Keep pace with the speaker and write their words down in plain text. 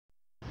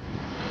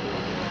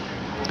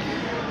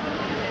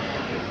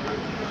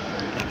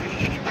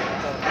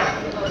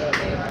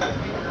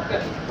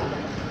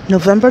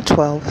November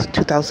 12th,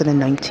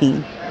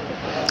 2019.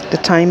 The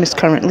time is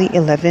currently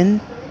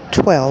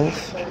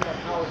 11:12,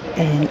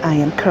 and I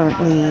am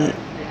currently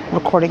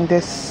recording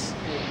this,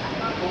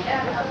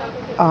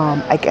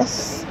 I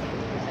guess,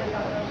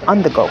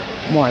 on the go,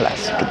 more or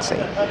less, you could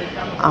say.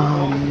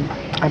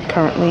 I'm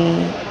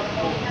currently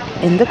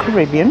in the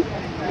Caribbean,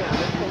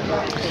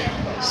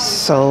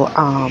 so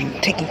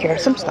taking care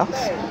of some stuff.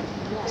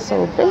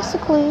 So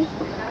basically,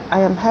 I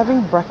am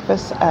having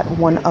breakfast at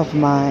one of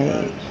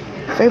my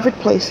favorite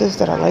places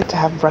that I like to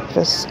have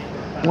breakfast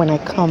when I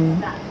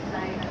come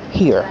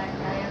here.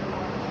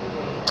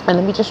 And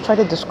let me just try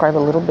to describe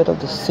a little bit of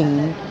the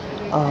scene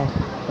of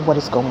what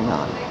is going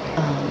on.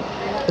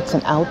 It's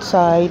an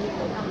outside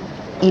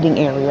eating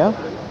area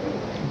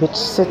which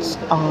sits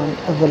on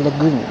the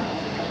lagoon.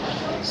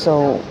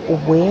 So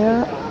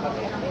where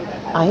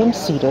I am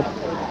seated,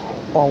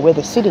 or where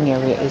the sitting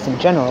area is in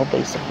general,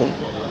 basically,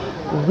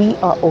 we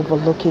are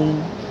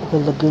overlooking the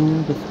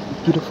lagoon with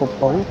beautiful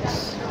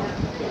boats.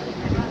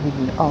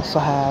 We also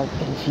have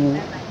in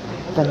view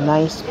the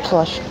nice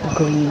plush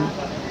green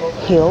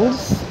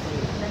hills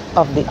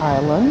of the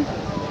island.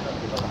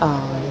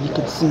 You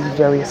can see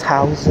various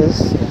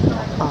houses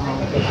on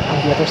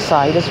the other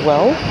side as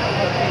well.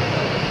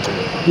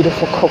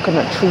 Beautiful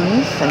coconut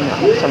trees, and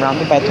I'm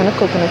surrounded by a ton of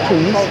coconut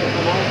trees.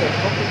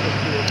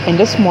 And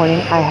this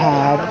morning I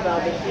had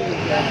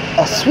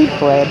a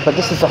sweetbread, but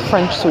this is a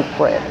French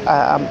sweetbread.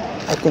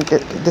 I think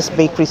that this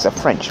bakery is a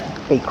French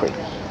bakery.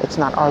 It's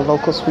not our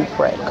local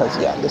sweetbread because,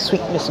 the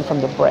sweetness is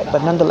from the bread.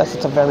 But nonetheless,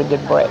 it's a very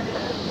good bread.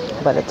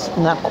 But it's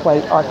not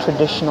quite our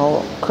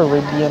traditional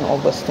Caribbean or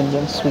West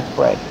Indian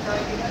sweetbread.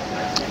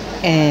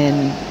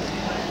 And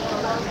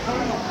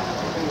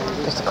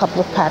there's a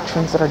couple of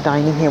patrons that are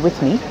dining here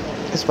with me,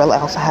 as well. I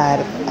also had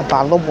a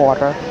bottle of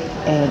water,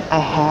 and I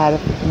had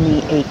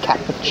me a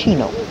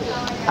cappuccino.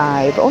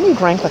 I've only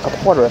drank like a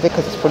quarter of it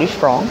because it's pretty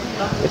strong,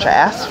 which I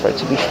asked for it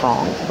to be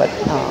strong. But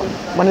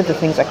one of the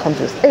things that comes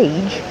with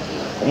age,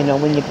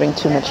 when you drink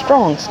too much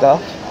strong stuff,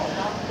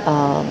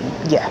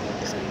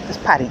 it's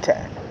patty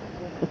time.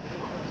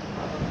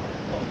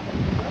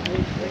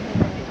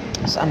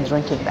 So I'm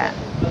drinking that.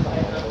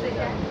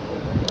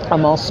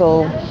 I'm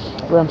also,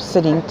 where I'm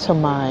sitting to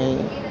my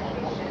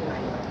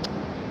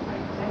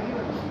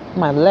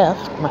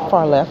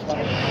far left,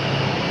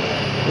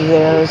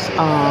 there's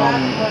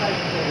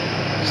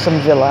some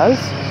villas.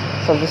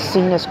 So the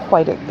scene is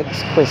quite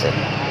exquisite.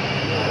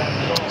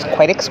 It's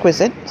quite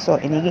exquisite. So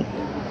any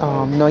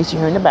noise you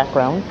hear in the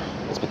background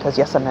is because,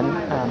 yes, I'm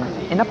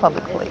in a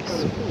public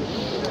place.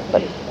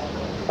 But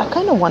I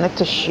kind of wanted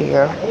to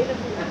share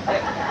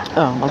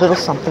a little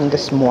something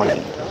this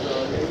morning.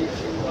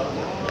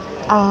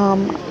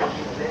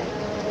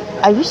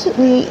 I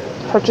recently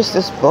purchased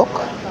this book,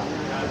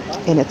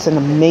 and it's an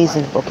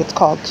amazing book. It's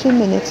called 2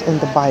 Minutes in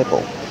the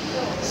Bible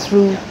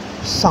Through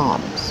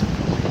Psalms,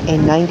 a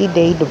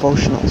 90-day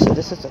devotional. So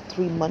this is a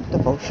 3-month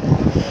devotional,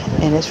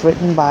 and it's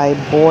written by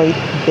Boyd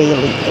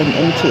Bailey, and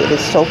into it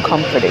is so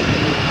comforting.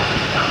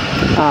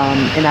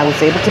 And I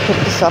was able to pick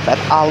this up at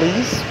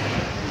Ollie's,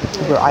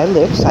 where I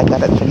live, so I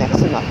got it for next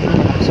to nothing,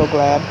 and I'm so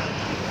glad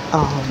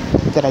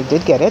that I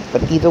did get it.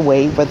 But either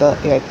way, whether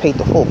I paid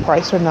the full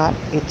price or not,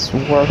 it's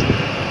worth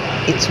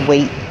its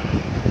weight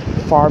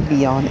far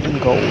beyond in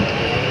gold.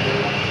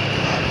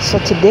 So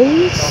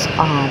today's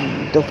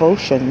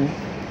devotion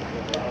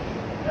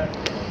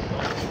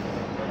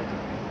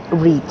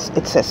reads,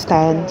 it says,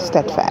 "Stand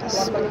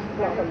steadfast."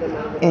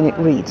 And it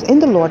reads, "In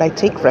the Lord I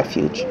take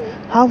refuge.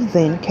 How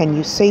then can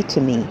you say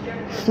to me,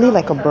 flee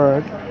like a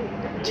bird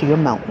to your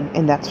mountain?"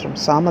 And that's from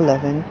Psalm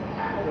 11,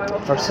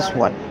 verses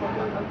 1.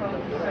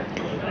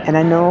 And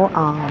I know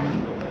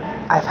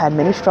I've had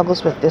many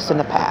struggles with this in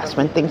the past.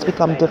 When things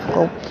become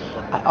difficult,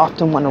 I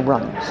often want to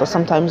run. So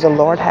sometimes the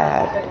Lord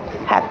had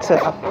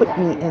to put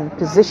me in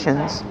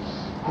positions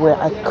where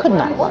I could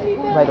not run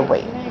right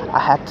away. I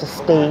had to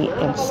stay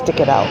and stick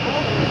it out.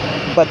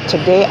 But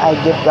today I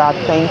give God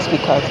thanks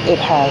because it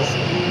has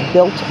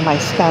built my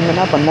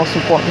stamina, but most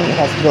importantly, it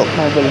has built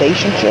my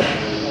relationship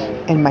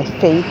and my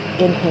faith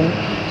in Him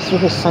through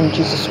His Son,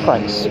 Jesus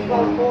Christ.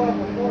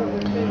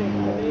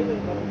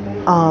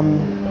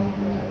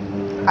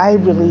 I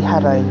really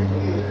had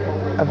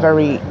a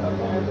very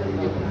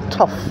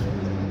tough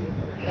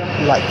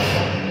life.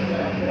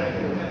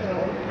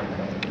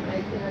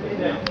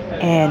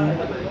 And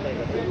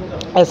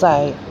as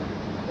I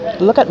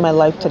look at my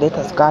life today,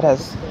 because God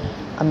has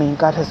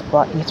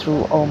brought me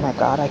through, oh my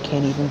God, I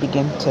can't even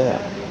begin to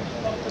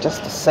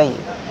say,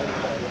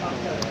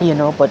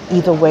 but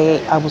either way,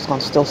 I was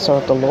going to still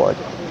serve the Lord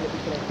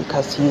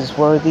because He is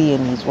worthy,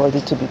 and He's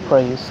worthy to be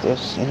praised.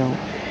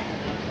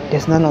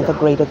 There's none other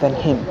greater than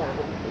Him.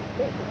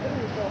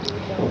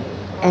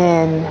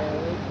 And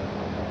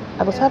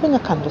I was having a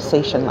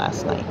conversation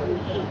last night,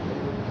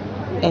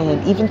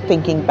 and even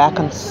thinking back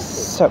on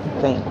certain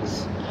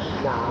things,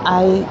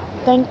 I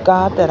thank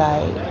God that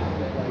I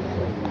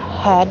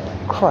had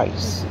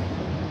Christ.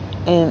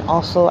 And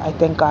also I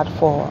thank God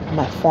for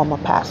my former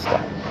pastor.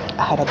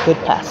 I had a good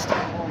pastor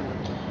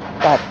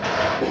that,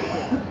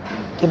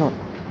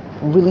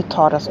 really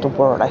taught us the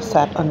word. I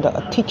sat under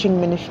a teaching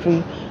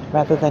ministry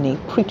rather than a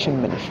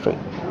preaching ministry.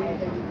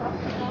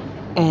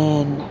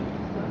 And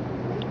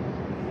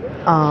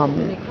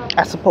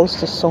as opposed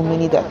to so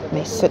many that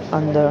may sit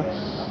under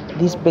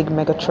these big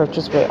mega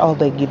churches where all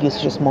they give you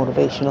is just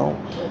motivational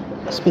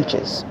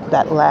speeches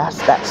that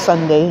last that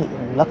Sunday,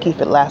 lucky if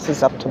it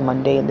lasts up to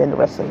Monday, and then the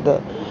rest of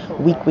the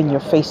week when you're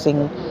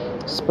facing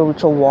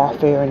spiritual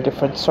warfare and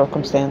different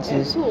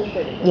circumstances,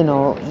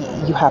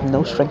 you have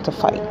no strength to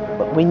fight.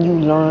 But when you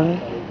learn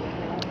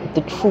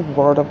the true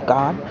word of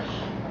God,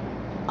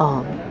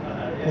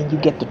 and you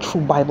get the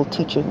true Bible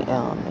teaching,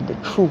 and the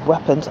true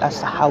weapons as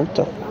to how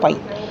to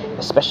fight,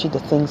 especially the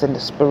things in the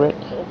spirit,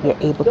 you're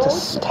able to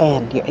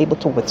stand, you're able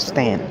to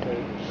withstand.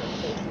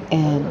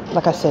 And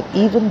like I said,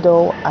 even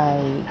though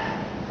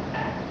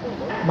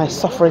my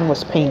suffering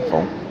was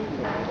painful,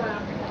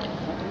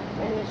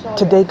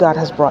 today God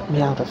has brought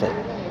me out of it.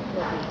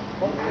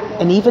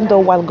 And even though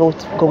while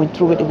going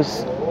through it, it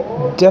was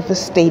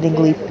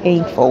devastatingly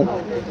painful,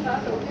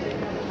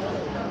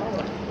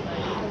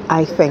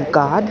 I thank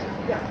God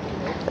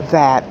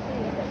that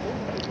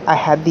I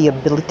had the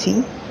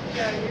ability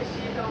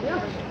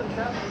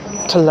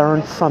to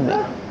learn from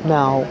it.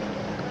 Now,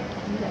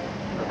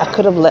 I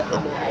could have let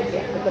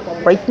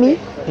it break me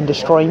and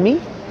destroy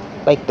me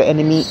like the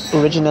enemy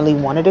originally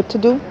wanted it to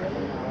do,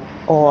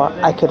 or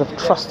I could have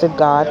trusted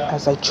God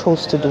as I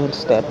chose to do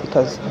instead,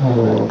 because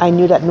I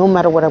knew that no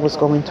matter what I was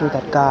going through,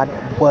 that God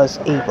was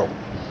able.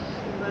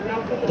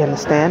 You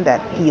understand that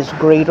He is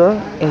greater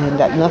and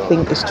that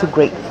nothing is too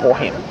great for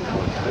Him.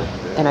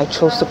 And I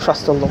chose to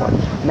trust the Lord.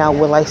 Now,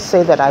 will I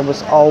say that I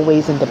was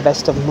always in the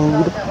best of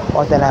mood,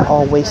 or that I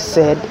always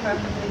said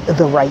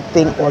the right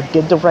thing or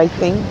did the right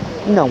thing?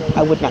 No,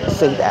 I would not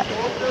say that.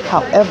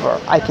 However,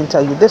 I can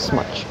tell you this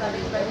much.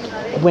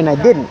 When I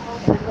didn't,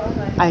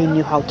 I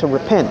knew how to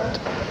repent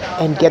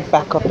and get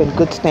back up in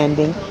good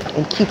standing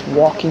and keep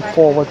walking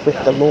forward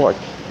with the Lord,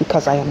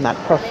 because I am not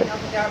perfect.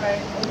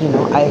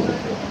 I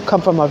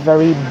come from a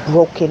very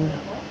broken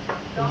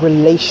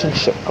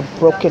relationship, a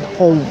broken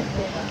home,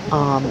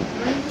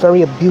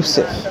 very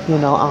abusive,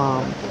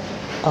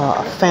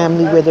 a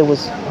family where there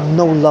was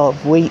no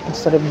love, where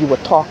instead of you were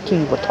talked to,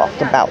 you were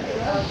talked about.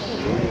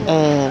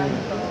 And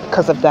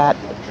because of that,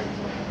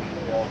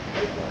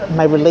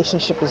 my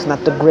relationship is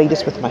not the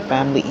greatest with my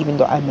family, even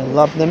though I may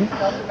love them.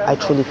 I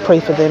truly pray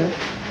for them.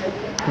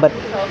 But,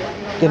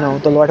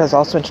 the Lord has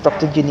also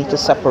instructed you need to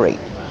separate,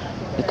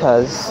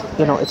 because,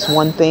 it's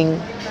one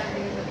thing,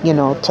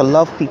 to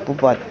love people,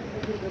 but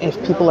if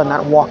people are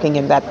not walking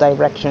in that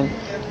direction,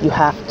 you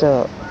have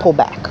to pull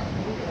back.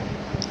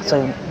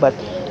 So, but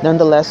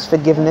nonetheless,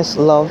 forgiveness,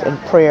 love, and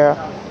prayer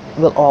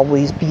will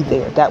always be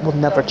there. That will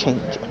never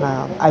change.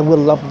 I will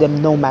love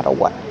them no matter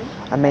what.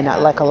 I may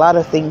not like a lot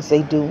of things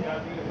they do,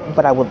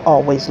 but I will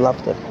always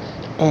love them.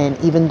 And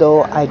even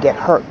though I get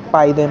hurt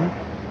by them,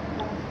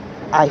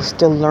 I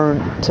still learn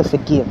to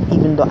forgive.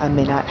 Even though I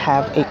may not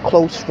have a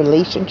close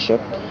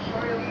relationship,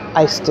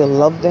 I still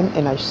love them,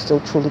 and I still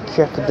truly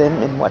care for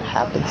them and what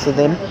happens to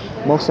them,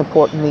 most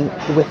importantly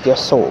with their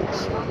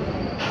souls.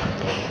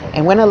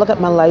 And when I look at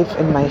my life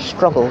and my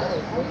struggles,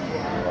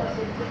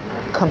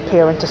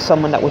 comparing to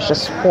someone that was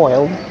just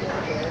spoiled,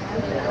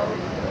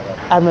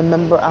 I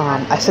remember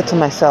I said to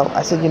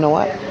myself, you know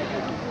what?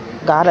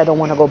 God, I don't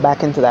want to go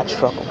back into that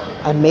struggle.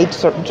 I made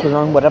certain to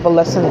learn whatever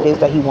lesson it is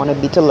that He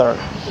wanted me to learn,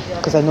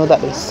 because I know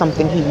that is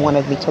something He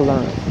wanted me to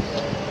learn.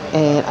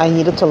 And I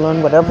needed to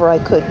learn whatever I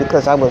could,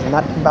 because I was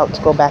not about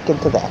to go back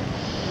into that.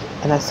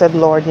 And I said,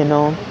 Lord,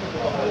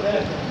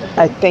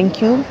 I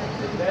thank you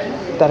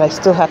that I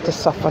still have to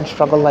suffer and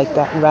struggle like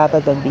that,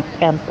 rather than be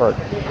pampered.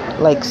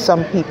 Like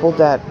some people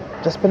that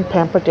just been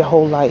pampered their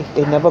whole life.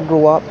 They never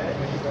grew up.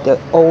 They're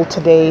old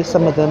today.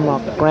 Some of them are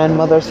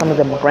grandmothers. Some of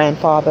them are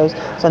grandfathers.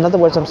 So in other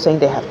words, I'm saying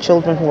they have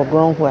children who are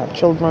grown, who have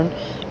children,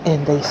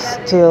 and they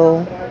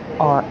still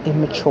are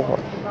immature,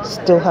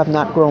 still have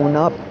not grown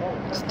up,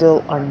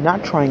 still are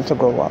not trying to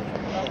grow up.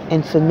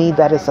 And for me,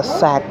 that is a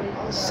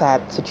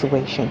sad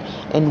situation.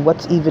 And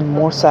what's even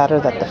more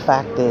sadder, that the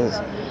fact is,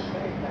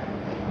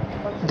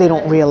 they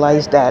don't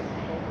realize that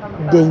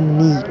they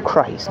need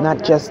Christ.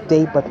 Not just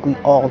they, but we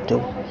all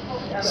do.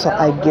 So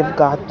I give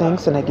God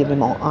thanks, and I give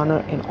Him all honor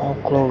and all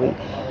glory.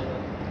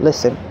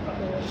 Listen,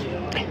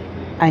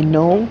 I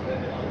know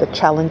the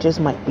challenges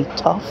might be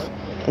tough,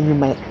 and you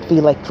might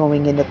feel like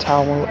throwing in the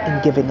towel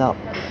and giving up.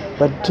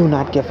 But do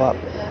not give up.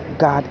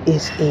 God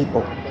is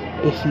able.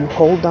 If you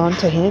hold on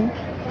to Him,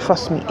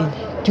 trust me,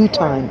 in due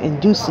time, in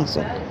due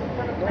season,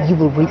 you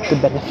will reap the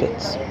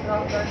benefits.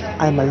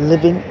 I'm a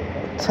living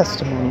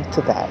testimony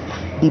to that.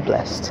 Be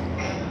blessed.